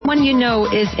anyone you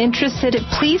know is interested,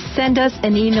 please send us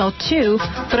an email to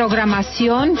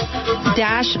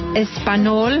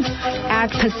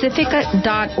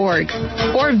programacion-espanol@pacifica.org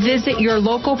or visit your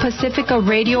local Pacifica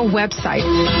Radio website.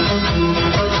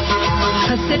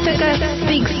 Pacifica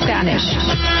speaks Spanish.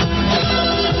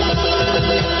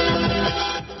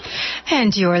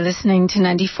 And you're listening to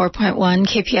 94.1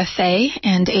 KPFA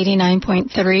and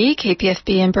 89.3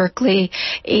 KPFB in Berkeley,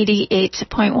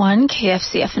 88.1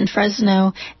 KFCF in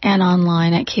Fresno, and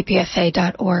online at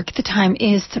kpfa.org. The time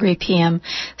is 3 p.m.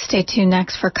 Stay tuned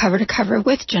next for Cover to Cover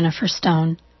with Jennifer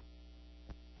Stone.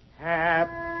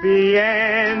 Happy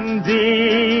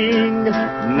ending,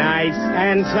 nice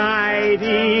and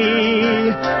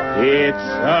tidy. It's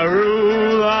a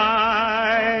rule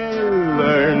I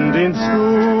learned in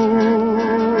school.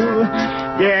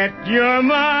 Get your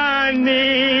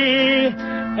money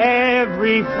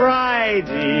every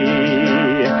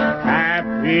Friday.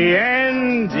 Happy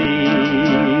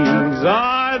endings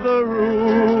are the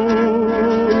rule.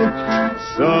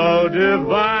 So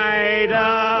divide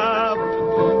up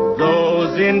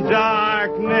those in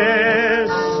darkness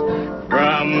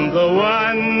from the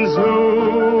ones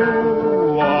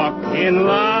who walk in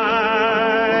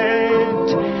light.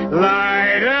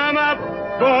 Light 'em up,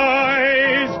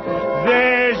 boys.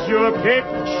 There's your picture.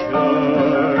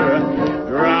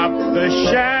 Drop the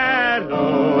shadows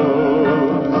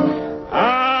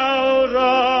out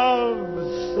of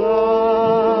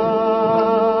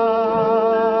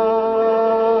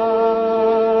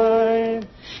sight.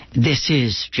 This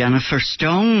is Jennifer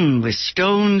Stone with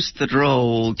Stone's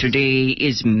Throw. Today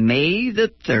is May the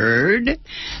 3rd,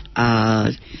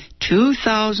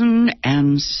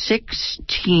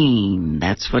 2016.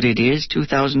 That's what it is,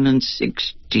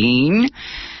 2016.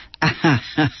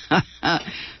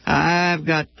 I've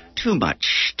got too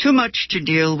much to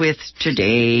deal with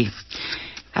today.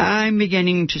 I'm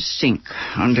beginning to sink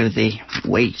under the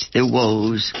weight, the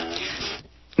woes.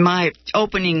 My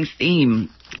opening theme,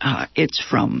 it's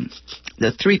from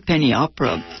the Threepenny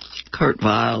Opera, Kurt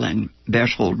Weill and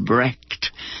Bertolt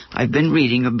Brecht. I've been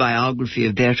reading a biography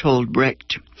of Bertolt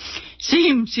Brecht.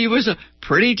 Seems he was a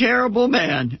pretty terrible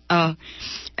man.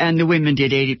 And the women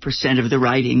did 80% of the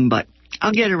writing, but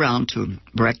I'll get around to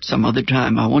Brecht some other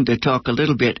time. I want to talk a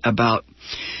little bit about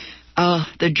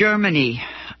the Germany,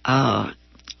 the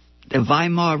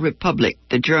Weimar Republic,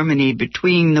 the Germany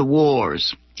between the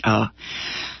wars. I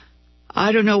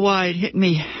don't know why it hit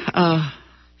me.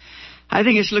 I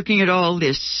think it's looking at all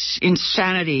this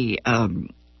insanity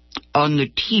on the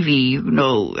TV, you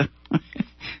know,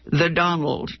 the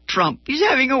Donald Trump. He's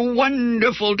having a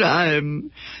wonderful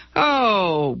time.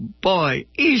 Oh, boy,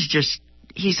 he's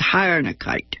hiring a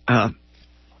kite,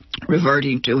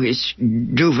 reverting to his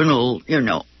juvenile,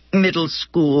 middle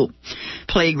school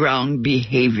playground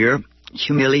behavior,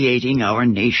 humiliating our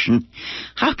nation.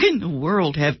 How can the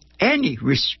world have any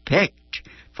respect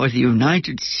for the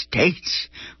United States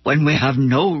when we have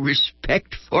no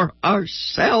respect for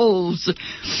ourselves?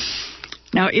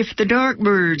 Now, if the dark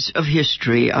birds of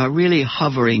history are really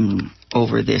hovering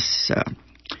over this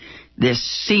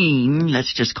scene,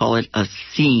 let's just call it a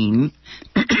scene,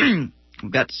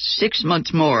 we've got 6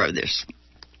 months more of this,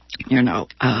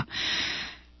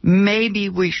 maybe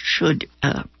we should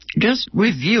just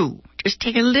review, just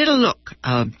take a little look.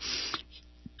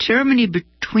 Germany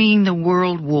between the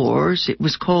world wars, it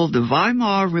was called the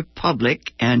Weimar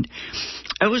Republic, and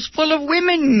it was full of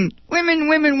women.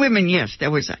 Yes,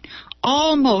 there was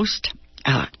almost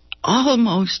a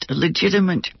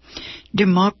legitimate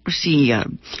democracy.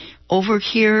 Over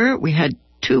here, we had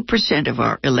 2% of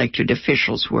our elected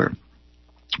officials were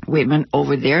women.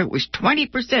 Over there, it was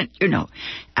 20%.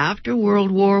 After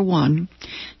World War I,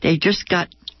 they just got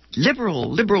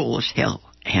liberal as hell.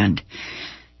 And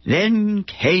then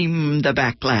came the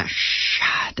backlash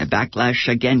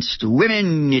against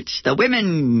women. It's the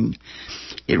women.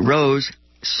 It rose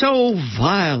so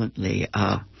violently,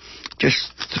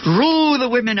 just threw the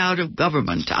women out of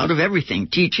government, out of everything,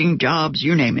 teaching, jobs,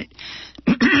 you name it.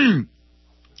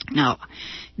 Now,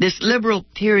 this liberal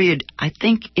period, I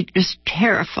think it just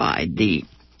terrified the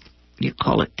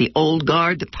old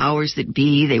guard, the powers that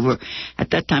be. They were, at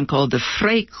that time, called the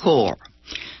Freikorps.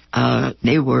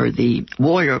 They were the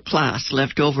warrior class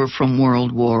left over from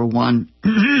World War I.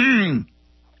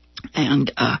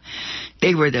 And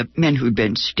they were the men who'd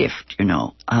been stiffed,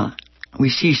 We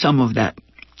see some of that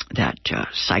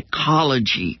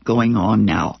psychology going on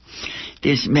now.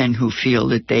 These men who feel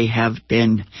that they have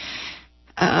been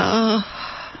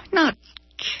not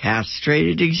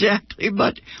castrated exactly,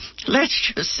 but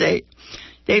let's just say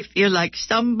they feel like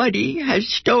somebody has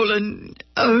stolen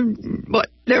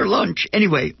their lunch.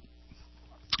 Anyway,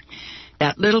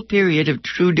 that little period of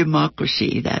true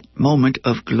democracy, that moment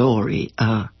of glory,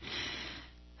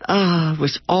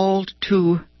 was all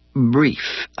too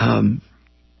brief.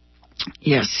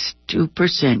 Yes,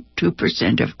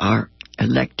 2% of our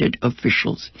elected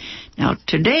officials. Now,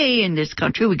 today in this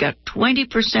country, we got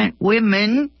 20%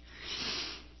 women.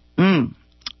 Who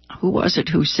was it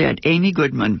who said? Amy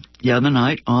Goodman, the other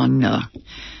night on the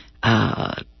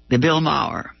Bill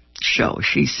Maher show.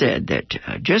 She said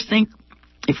that just think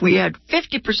if we had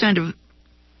 50% of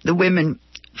the women,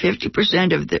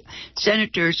 50% of the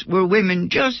senators were women,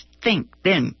 just think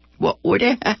then what would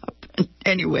happen.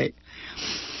 Anyway,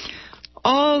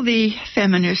 all the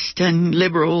feminist and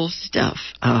liberal stuff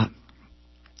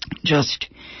just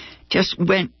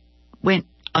went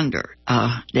under.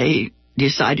 They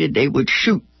decided they would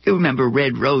shoot. You remember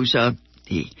Red Rosa,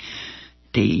 the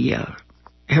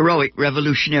heroic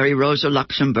revolutionary Rosa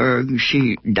Luxemburg?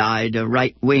 She died a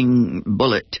right-wing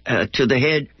bullet to the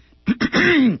head.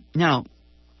 Now,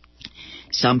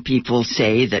 some people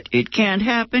say that it can't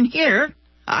happen here.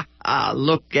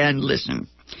 Look and listen.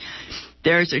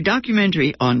 There's a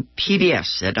documentary on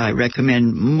PBS that I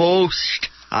recommend most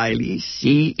highly.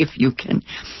 See if you can,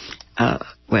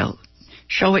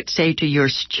 show it, say, to your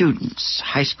students,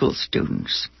 high school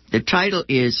students. The title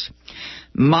is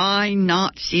My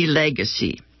Nazi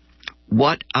Legacy,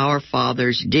 What Our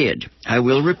Fathers Did. I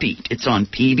will repeat. It's on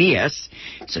PBS.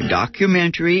 It's a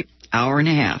documentary, hour and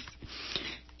a half.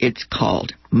 It's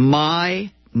called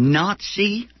My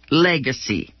Nazi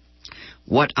Legacy,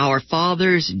 What Our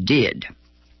Fathers Did.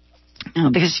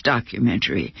 Now, this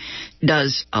documentary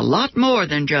does a lot more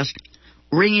than just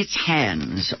wring its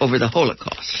hands over the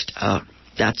Holocaust.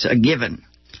 That's a given,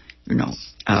 you know.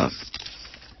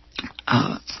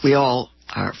 We all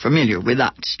are familiar with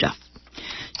that stuff.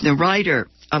 The writer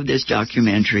of this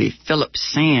documentary, Philip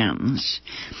Sands,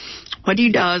 what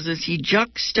he does is he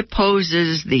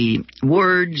juxtaposes the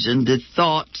words and the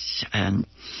thoughts and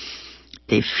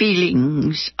the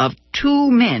feelings of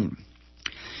two men.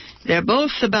 They're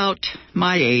both about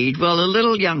my age, well, a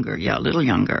little younger,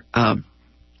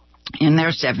 in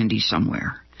their 70s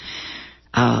somewhere.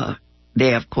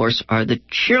 They, of course, are the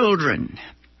children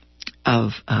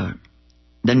of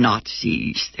the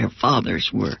Nazis. Their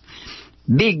fathers were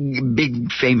big,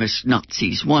 famous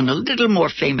Nazis. One a little more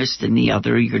famous than the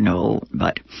other, you know,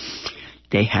 but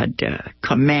they had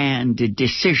commanded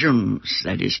decisions.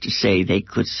 That is to say, they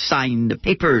could sign the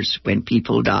papers when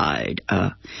people died.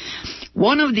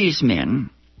 One of these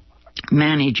men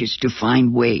manages to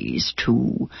find ways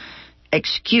to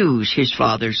excuse his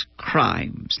father's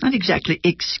crimes. Not exactly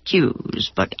excuse,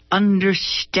 but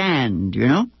understand, you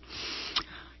know.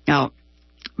 Now,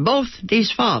 both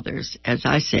these fathers, as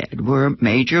I said, were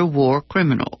major war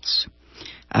criminals.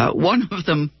 One of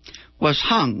them was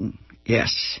hung,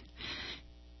 yes.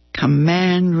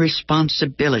 Command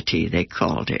responsibility, they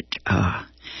called it.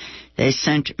 They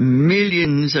sent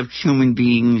millions of human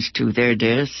beings to their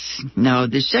deaths. Now,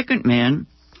 the second man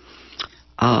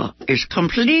is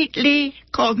completely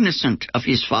cognizant of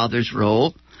his father's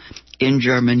role in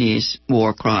Germany's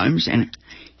war crimes, and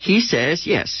he says,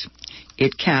 yes,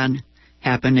 it can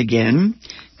happen again,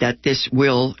 that this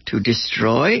will to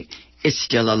destroy is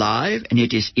still alive, and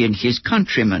it is in his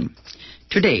countrymen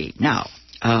today. Now,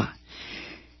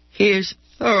 he is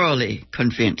thoroughly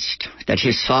convinced that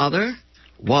his father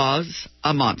was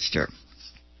a monster.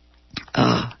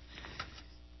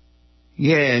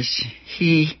 Yes,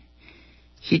 he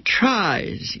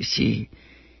tries, you see,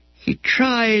 he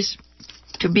tries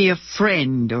to be a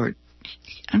friend, or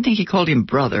I think he called him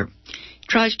brother. He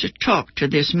tries to talk to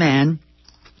this man,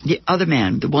 the other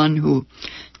man, the one who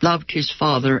loved his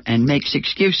father and makes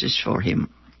excuses for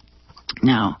him.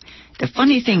 Now, the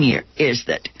funny thing here is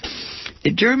that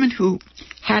the German who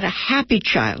had a happy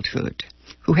childhood,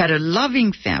 who had a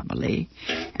loving family,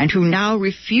 and who now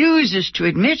refuses to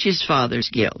admit his father's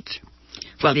guilt.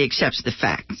 Well, he accepts the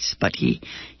facts, but he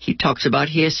talks about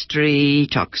history,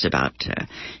 talks about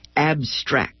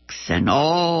abstracts, and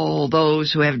all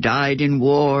those who have died in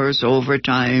wars over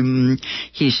time.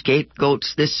 He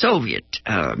scapegoats the Soviet.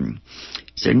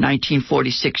 It's a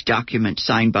 1946 document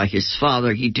signed by his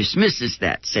father. He dismisses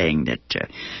that, saying that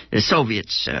the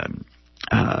Soviets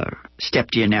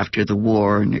stepped in after the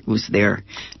war, and it was their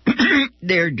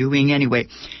doing anyway.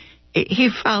 He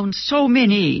found so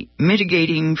many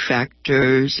mitigating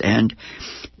factors, and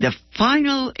the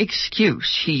final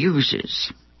excuse he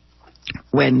uses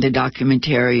when the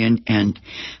documentarian and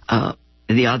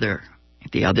the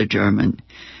other German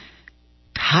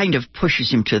kind of pushes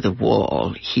him to the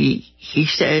wall, he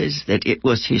says that it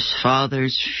was his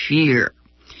father's fear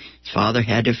His father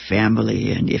had a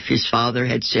family, and if his father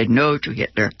had said no to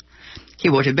Hitler, he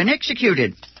would have been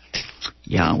executed.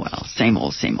 Yeah, well, same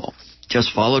old.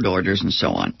 Just followed orders and so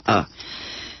on.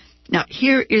 Now,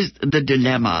 here is the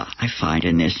dilemma I find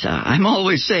in this. I'm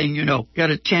always saying, got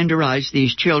to tenderize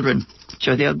these children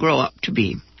so they'll grow up to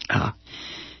be,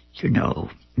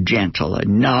 gentle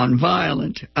and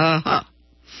nonviolent.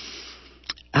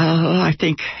 I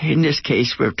think in this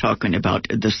case we're talking about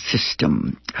the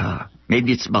system.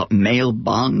 Maybe it's about male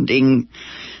bonding,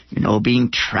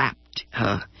 being trapped.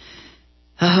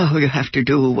 You have to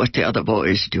do what the other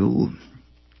boys do.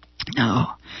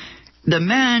 Now, the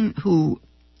man who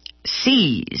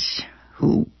sees,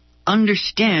 who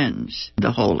understands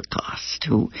the Holocaust,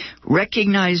 who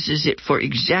recognizes it for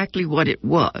exactly what it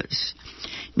was.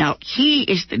 Now, he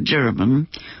is the German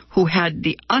who had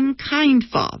the unkind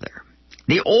father,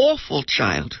 the awful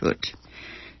childhood,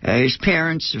 his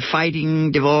parents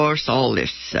fighting, divorce, all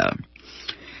this.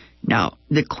 Now,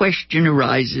 the question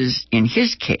arises in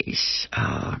his case,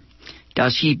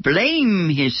 does he blame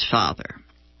his father?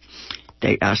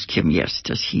 They ask him, yes,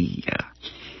 does he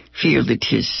feel that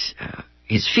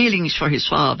his feelings for his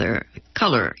father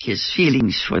color his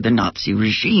feelings for the Nazi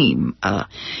regime?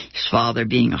 His father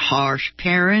being a harsh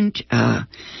parent,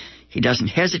 he doesn't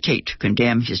hesitate to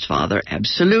condemn his father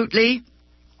absolutely.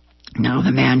 Now,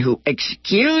 the man who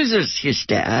excuses his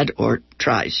dad, or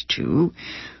tries to,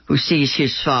 who sees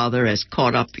his father as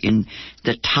caught up in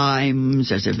the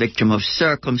times, as a victim of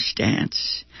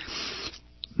circumstance,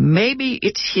 maybe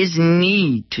it's his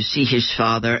need to see his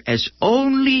father as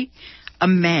only a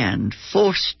man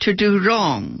forced to do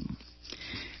wrong.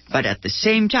 But at the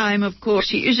same time, of course,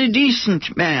 he is a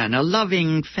decent man, a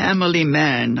loving family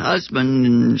man, husband,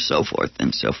 and so forth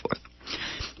and so forth.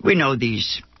 We know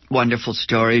these wonderful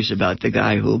stories about the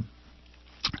guy who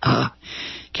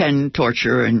can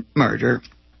torture and murder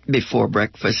before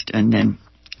breakfast and then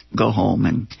go home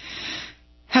and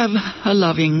have a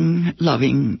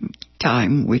loving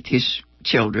time with his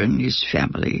children, his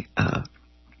family.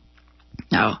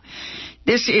 Now,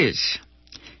 this is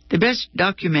the best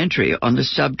documentary on the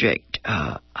subject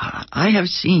I have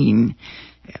seen.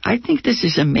 I think this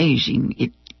is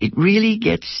amazing. It really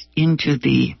gets into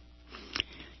the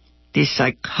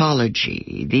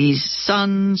psychology, these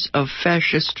sons of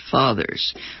fascist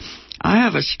fathers. I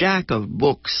have a stack of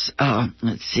books.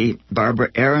 Let's see,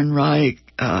 Barbara Ehrenreich.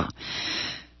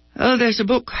 There's a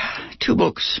book, 2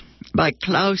 books, by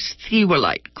Klaus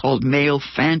Theweleit called Male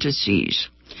Fantasies.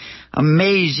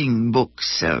 Amazing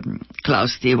books.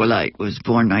 Klaus Theweleit was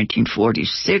born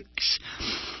 1946.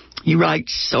 He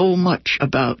writes so much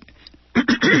about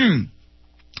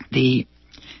the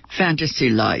fantasy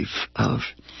life of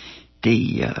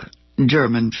the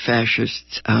German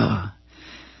fascists.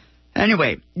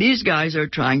 Anyway, these guys are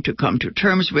trying to come to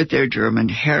terms with their German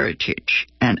heritage,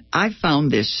 and I found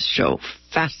this show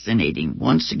fascinating.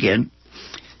 Once again,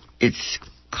 it's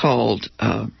called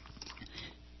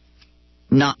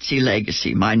Nazi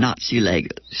Legacy, My Nazi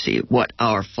Legacy, What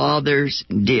Our Fathers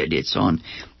Did. It's on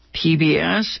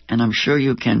PBS, and I'm sure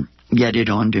you can get it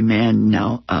on demand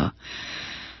now.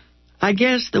 I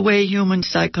guess the way human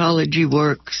psychology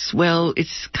works, well,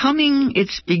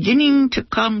 it's beginning to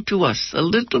come to us a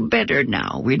little better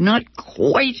now. We're not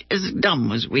quite as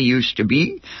dumb as we used to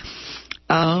be.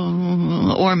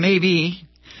 Or maybe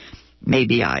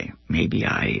I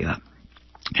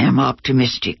am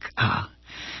optimistic.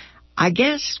 I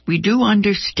guess we do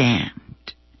understand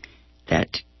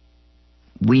that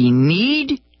we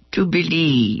need to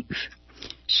believe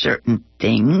certain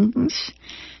things.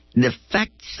 The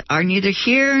facts are neither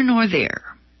here nor there.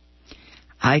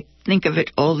 I think of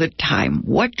it all the time.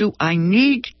 What do I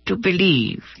need to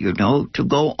believe, to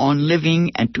go on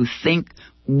living and to think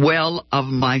well of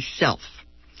myself?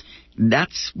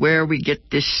 That's where we get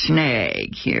this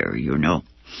snag here,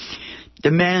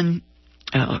 The man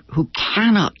who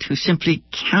simply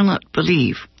cannot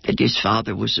believe that his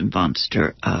father was a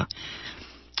monster,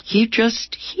 he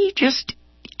just,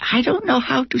 I don't know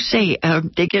how to say,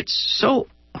 they get so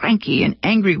cranky and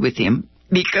angry with him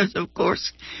because, of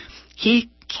course, he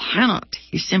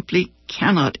simply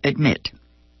cannot admit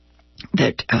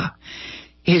that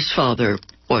his father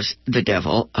was the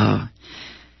devil.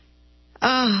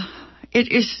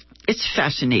 It's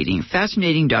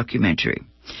fascinating documentary.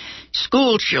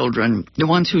 School children, the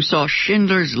ones who saw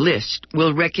Schindler's List,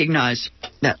 will recognize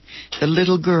that the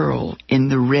little girl in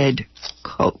the red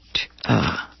coat.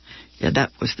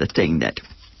 That was the thing that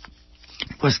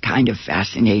was kind of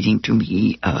fascinating to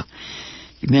me.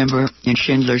 Remember, in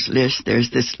Schindler's List, there's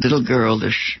this little girl.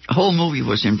 The whole movie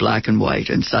was in black and white,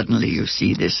 and suddenly you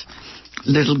see this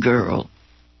little girl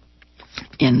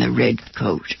in the red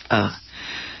coat.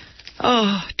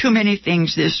 Too many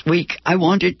things this week. I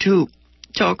wanted to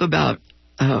talk about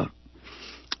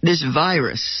this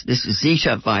virus, this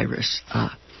Zeta virus.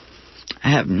 I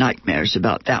have nightmares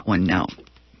about that one now.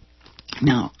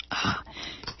 Now,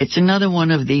 it's another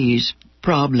one of these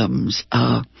problems.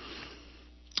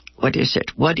 What is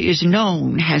it? What is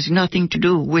known has nothing to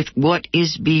do with what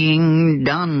is being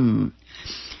done.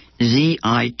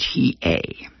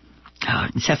 ZITA.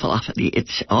 Encephalopathy.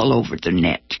 It's all over the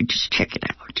net. You just check it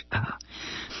out.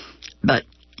 But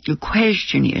the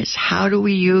question is, how do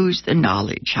we use the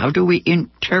knowledge? How do we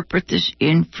interpret this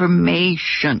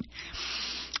information?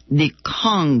 The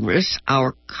Congress,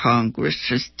 our Congress,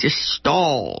 has just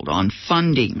stalled on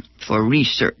funding for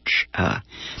research.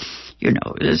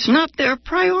 It's not their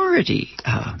priority.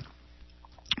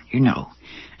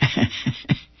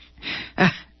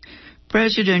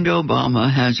 President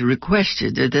Obama has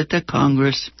requested that the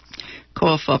Congress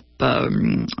cough up,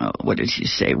 what did he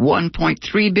say,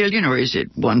 1.3 billion, or is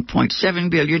it 1.7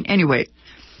 billion? Anyway,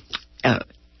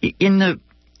 in the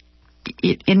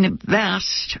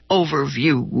vast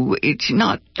overview, it's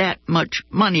not that much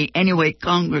money. Anyway,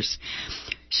 Congress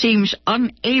seems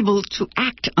unable to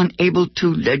act, unable to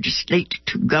legislate,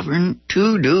 to govern,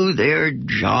 to do their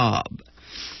job.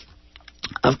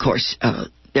 Of course,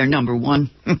 their number one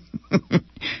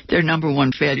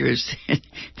failure is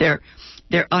their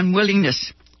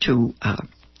unwillingness to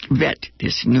vet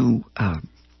this new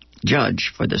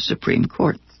judge for the Supreme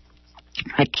Court.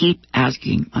 I keep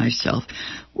asking myself,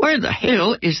 where the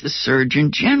hell is the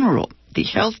Surgeon General, the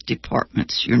health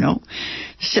departments,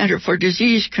 Center for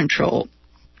Disease Control,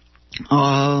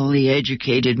 all the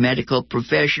educated medical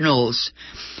professionals?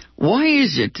 Why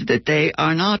is it that they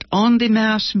are not on the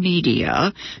mass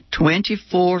media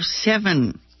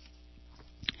 24/7?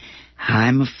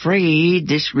 I'm afraid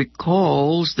this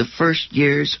recalls the first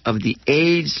years of the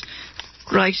AIDS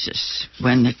crisis,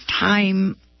 when the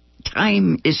time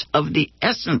is of the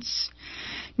essence.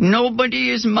 Nobody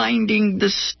is minding the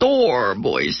store,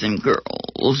 boys and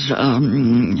girls.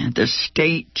 The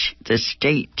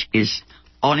state is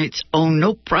on its own,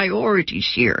 no priorities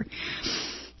here.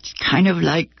 It's kind of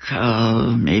like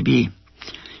maybe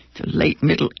the late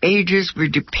Middle Ages. We're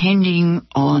depending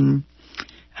on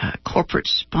corporate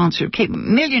sponsored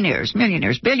millionaires,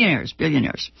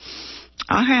 billionaires.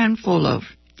 A handful of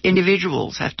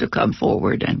individuals have to come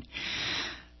forward and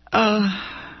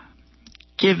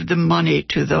give the money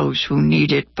to those who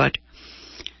need it. But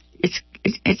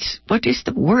it's what is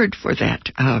the word for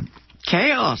that?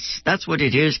 Chaos. That's what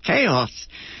it is. Chaos.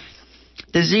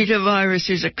 The Zeta virus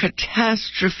is a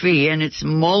catastrophe, and it's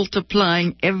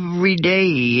multiplying every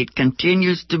day. It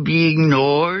continues to be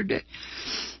ignored.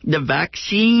 The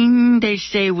vaccine, they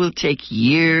say, will take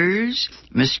years.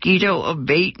 Mosquito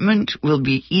abatement will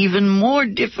be even more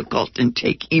difficult and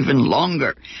take even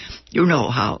longer. You know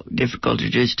how difficult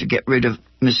it is to get rid of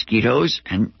mosquitoes,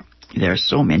 and there are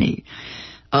so many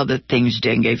other things,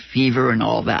 dengue fever and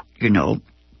all that, You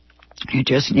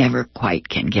just never quite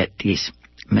can get these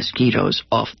mosquitoes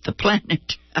off the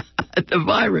planet. The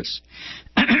virus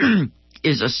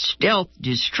is a stealth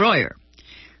destroyer.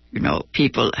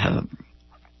 People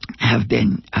have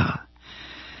been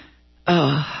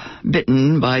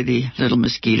bitten by the little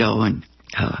mosquito, and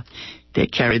they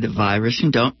carry the virus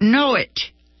and don't know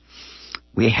it.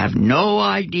 We have no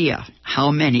idea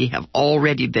how many have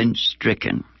already been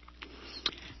stricken.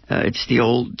 It's the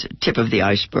old tip of the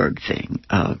iceberg thing.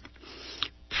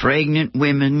 Pregnant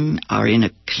women are in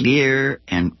a clear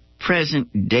and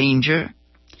present danger.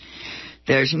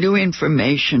 There's new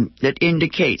information that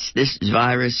indicates this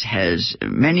virus has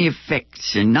many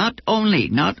effects, and not only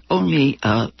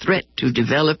a threat to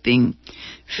developing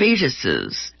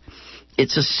fetuses,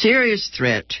 it's a serious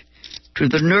threat to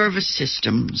the nervous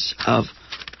systems of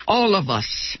all of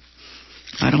us.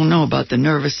 I don't know about the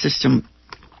nervous system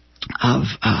of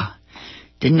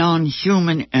the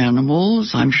non-human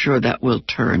animals. I'm sure that will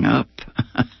turn up.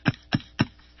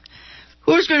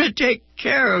 Who's going to take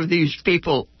care of these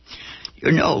people?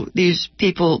 These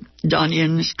people done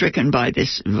in, stricken by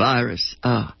this virus.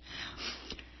 The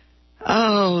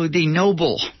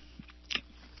noble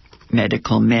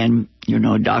medical men,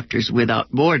 Doctors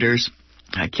Without Borders.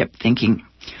 I kept thinking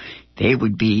they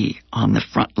would be on the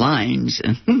front lines,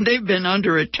 and they've been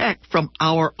under attack from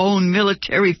our own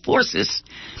military forces.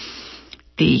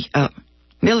 The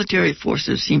military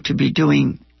forces seem to be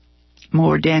doing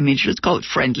more damage. Let's call it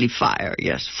friendly fire.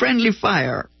 Yes, friendly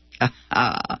fire.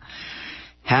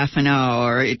 Half an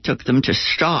hour it took them to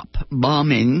stop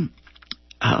bombing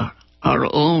our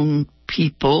own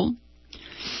people.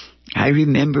 I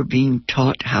remember being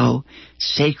taught how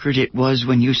sacred it was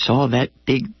when you saw that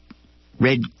big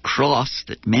red cross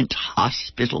that meant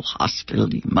hospital.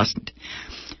 You mustn't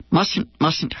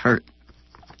hurt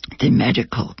the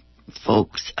medical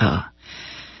folks.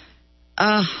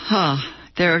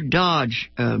 They're Dodge,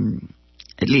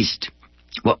 at least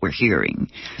what we're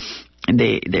hearing.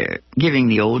 They're giving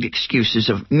the old excuses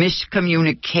of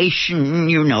miscommunication,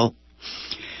 you know.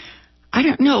 I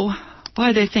don't know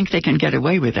why they think they can get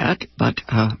away with that, but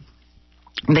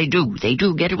they do. They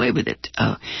do get away with it.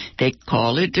 They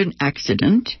call it an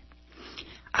accident.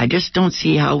 I just don't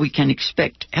see how we can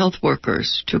expect health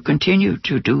workers to continue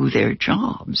to do their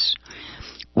jobs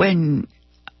when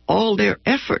all their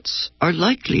efforts are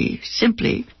likely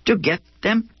simply to get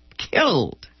them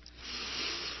killed.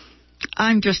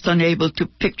 I'm just unable to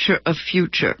picture a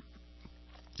future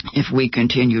if we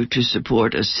continue to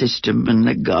support a system and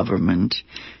the government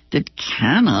that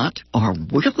cannot or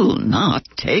will not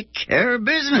take care of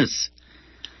business.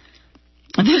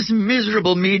 This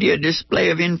miserable media display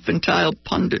of infantile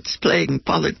pundits playing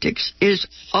politics is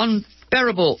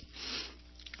unbearable.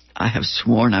 I have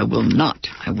sworn I will not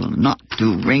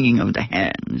do wringing of the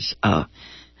hands. I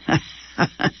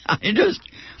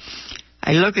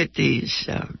look at these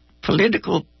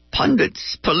political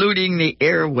pundits polluting the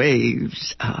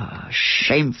airwaves,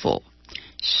 shameful,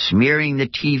 smearing the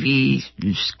TV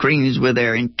screens with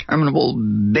their interminable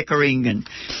bickering and,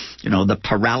 the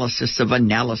paralysis of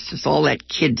analysis, all that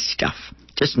kid stuff.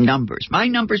 Just numbers. My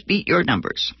numbers beat your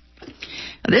numbers.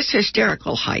 This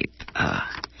hysterical hype,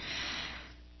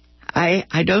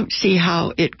 I don't see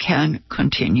how it can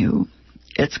continue.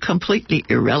 It's completely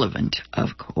irrelevant,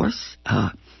 of course.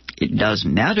 It does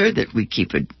matter that we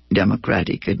keep a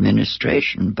democratic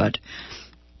administration, but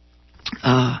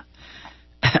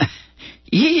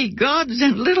ye gods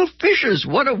and little fishes,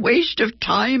 what a waste of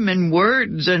time and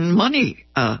words and money.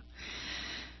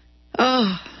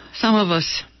 Some of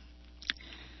us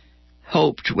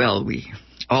hoped, well, we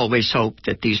always hope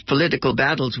that these political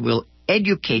battles will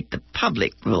educate the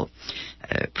public, will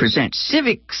present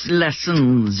civics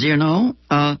lessons,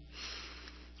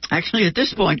 Actually, at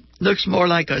this point, looks more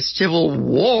like a civil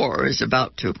war is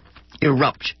about to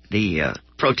erupt, the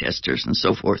protesters and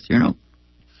so forth,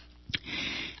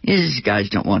 These guys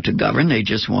don't want to govern. They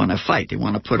just want to fight. They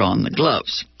want to put on the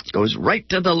gloves. It goes right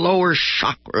to the lower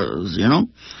chakras,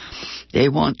 They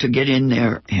want to get in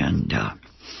there and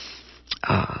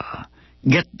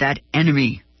get that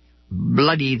enemy,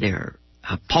 bloody their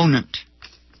opponent.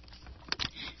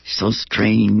 So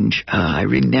strange. I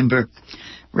remember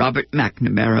Robert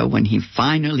McNamara, when he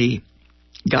finally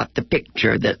got the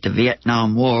picture that the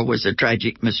Vietnam War was a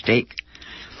tragic mistake,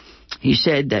 he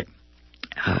said that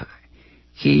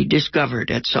he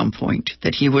discovered at some point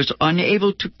that he was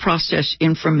unable to process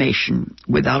information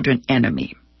without an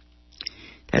enemy.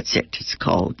 That's it. It's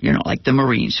called, like the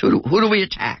Marines. Who do we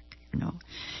attack?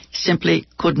 Simply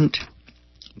couldn't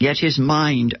get his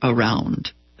mind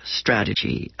around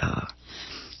strategy,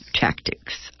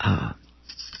 tactics.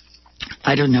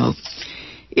 I don't know.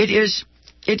 It is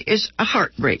a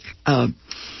heartbreak.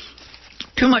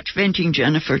 Too much venting,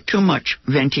 Jennifer, too much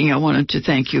venting. I wanted to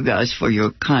thank you guys for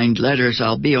your kind letters.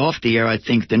 I'll be off the air, I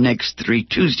think, the next 3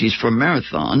 Tuesdays for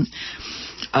Marathon.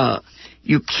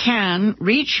 You can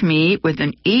reach me with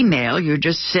an email. You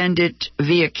just send it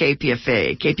via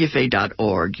KPFA,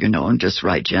 kpfa.org, and just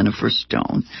write Jennifer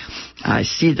Stone. I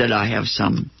see that I have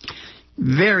some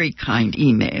very kind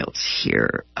emails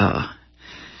here.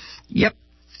 Yep.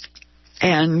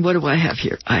 And what do I have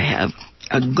here? I have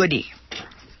a goodie.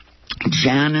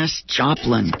 Janis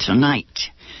Joplin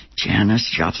tonight. Janis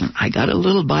Joplin. I got a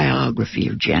little biography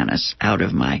of Janis out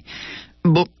of my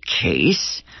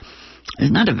bookcase.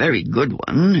 It's not a very good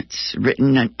one. It's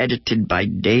written and edited by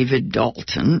David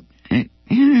Dalton.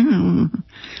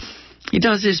 He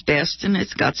does his best, and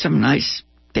it's got some nice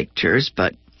pictures,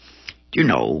 but,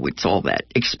 it's all that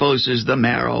exposes the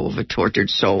marrow of a tortured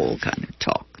soul kind of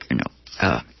talk,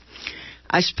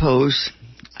 I suppose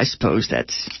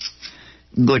that's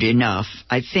good enough.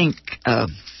 I think,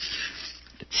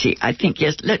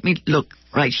 yes, let me look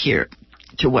right here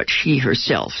to what she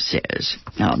herself says.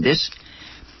 Now, this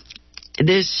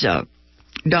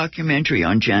documentary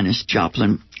on Janis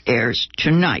Joplin airs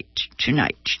tonight,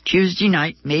 Tuesday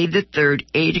night, May the 3rd,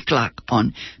 8 o'clock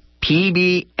on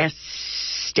PBS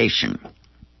station.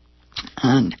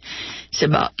 And it's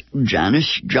about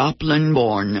Janis Joplin,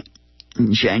 born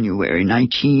in January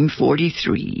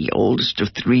 1943, oldest of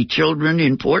 3 children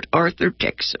in Port Arthur,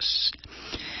 Texas.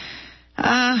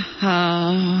 Her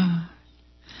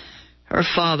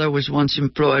father was once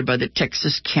employed by the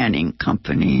Texas Canning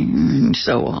Company, and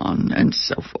so on and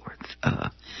so forth.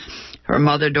 Her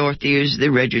mother, Dorothy, is the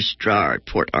registrar at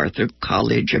Port Arthur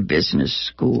College, a business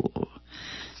school.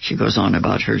 She goes on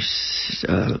about her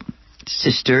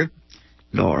sister,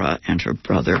 Laura, and her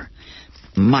brother,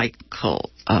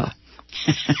 Michael.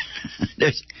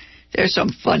 There's some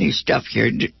funny stuff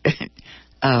here.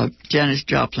 Janis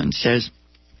Joplin says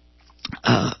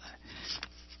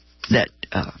that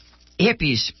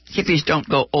hippies don't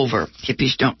go over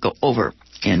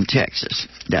in Texas.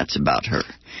 That's about her,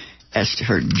 as to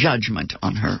her judgment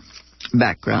on her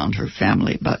background, her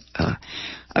family. But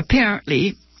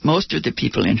apparently, most of the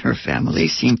people in her family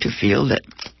seem to feel that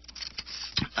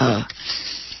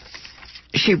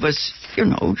she was,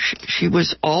 she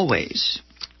was always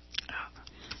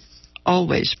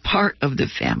part of the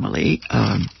family.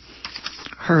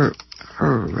 Her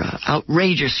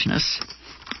outrageousness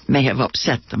may have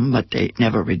upset them, but they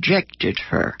never rejected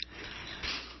her.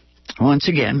 Once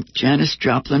again, Janis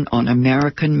Joplin on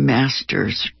American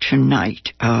Masters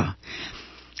tonight.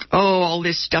 All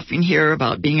this stuff in here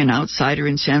about being an outsider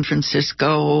in San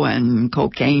Francisco and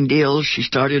cocaine deals. She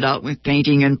started out with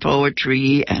painting and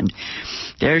poetry, and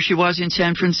there she was in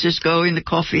San Francisco in the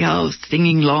coffee house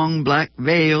singing Long Black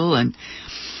Veil, and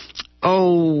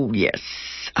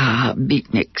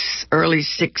beatniks, early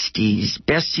 60s,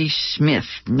 Bessie Smith.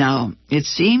 Now, it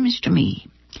seems to me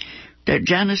that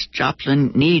Janis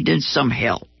Joplin needed some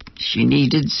help. She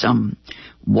needed some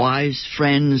wise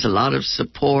friends, a lot of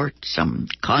support, some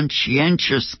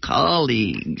conscientious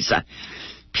colleagues,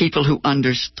 people who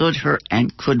understood her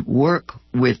and could work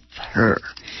with her.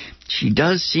 She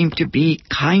does seem to be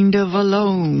kind of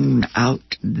alone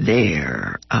out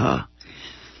there.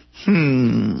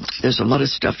 There's a lot of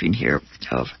stuff in here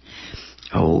of,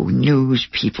 news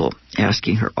people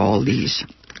asking her all these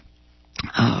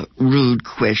rude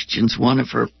questions. One of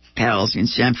her pals in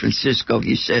San Francisco,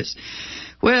 he says,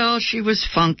 well, she was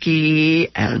funky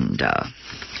and,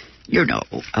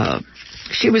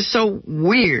 she was so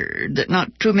weird that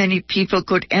not too many people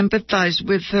could empathize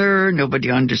with her.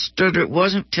 Nobody understood her. It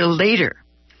wasn't till later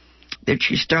that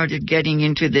she started getting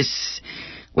into this,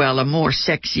 a more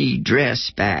sexy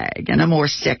dress bag and a more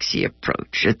sexy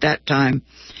approach. At that time,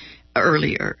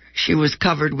 earlier, she was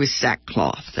covered with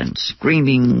sackcloth and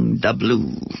screaming the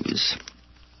blues.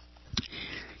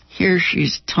 Here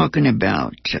she's talking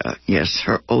about,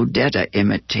 her Odetta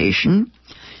imitation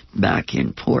back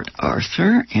in Port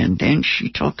Arthur, and then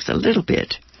she talks a little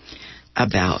bit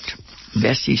about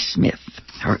Bessie Smith,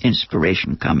 her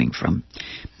inspiration coming from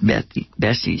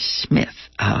Bessie Smith.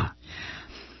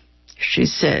 She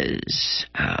says,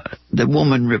 the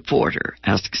woman reporter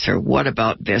asks her, what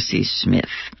about Bessie Smith?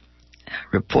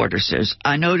 Reporter says,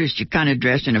 I noticed you kind of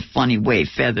dressed in a funny way,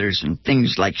 feathers and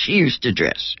things like she used to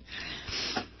dress.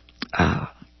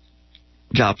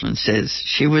 Joplin says,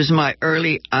 she was my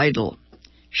early idol.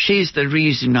 She's the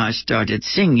reason I started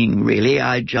singing, really.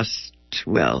 Have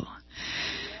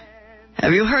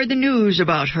you heard the news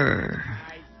about her?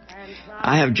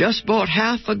 I have just bought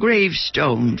half a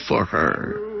gravestone for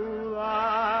her,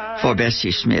 for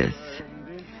Bessie Smith,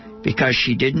 because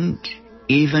she didn't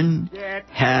even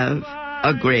have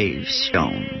a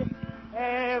gravestone.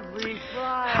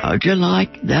 How'd you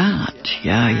like that?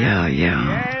 Yeah.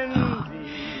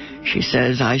 She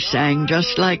says, I sang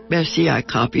just like Bessie. I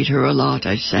copied her a lot.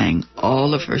 I sang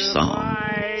all of her songs.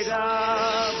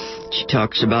 She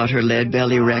talks about her Lead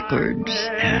Belly records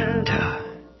and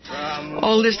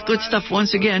all this good stuff.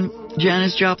 Once again,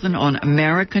 Janis Joplin on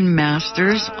American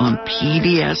Masters on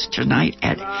PBS tonight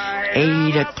at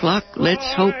 8 o'clock.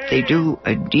 Let's hope they do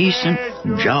a decent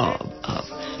job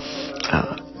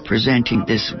of presenting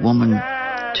this woman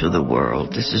to the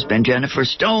world. This has been Jennifer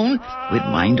Stone with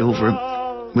Mind Over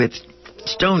with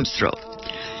Stone's Throw.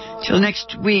 Till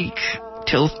next week,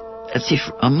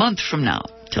 a month from now,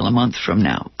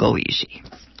 go easy.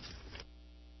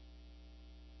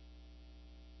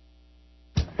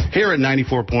 Here at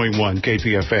 94.1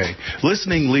 KPFA,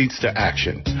 listening leads to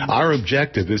action. Our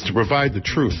objective is to provide the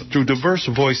truth through diverse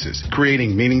voices,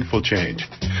 creating meaningful change.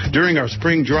 During our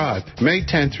spring drive, May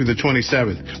 10th through the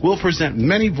 27th, we'll present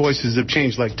many voices of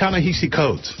change like Ta-Nehisi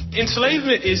Coates.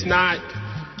 Enslavement is not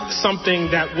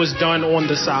something that was done on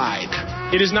the side.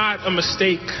 It is not a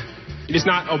mistake. It is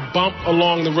not a bump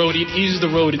along the road. It is the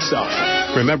road itself.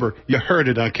 Remember, you heard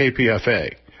it on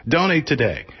KPFA. Donate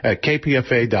today at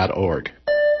kpfa.org.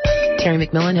 Terry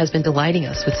McMillan has been delighting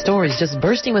us with stories just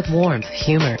bursting with warmth,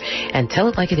 humor, and tell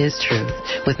it like it is truth,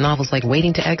 with novels like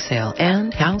Waiting to Exhale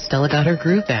and How Stella Got Her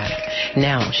Groove Back.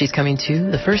 Now she's coming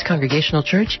to the First Congregational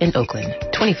Church in Oakland,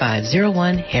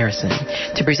 2501 Harrison,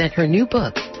 to present her new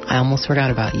book, I almost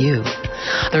forgot about you.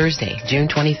 Thursday, June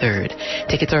 23rd.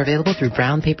 Tickets are available through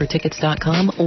brownpapertickets.com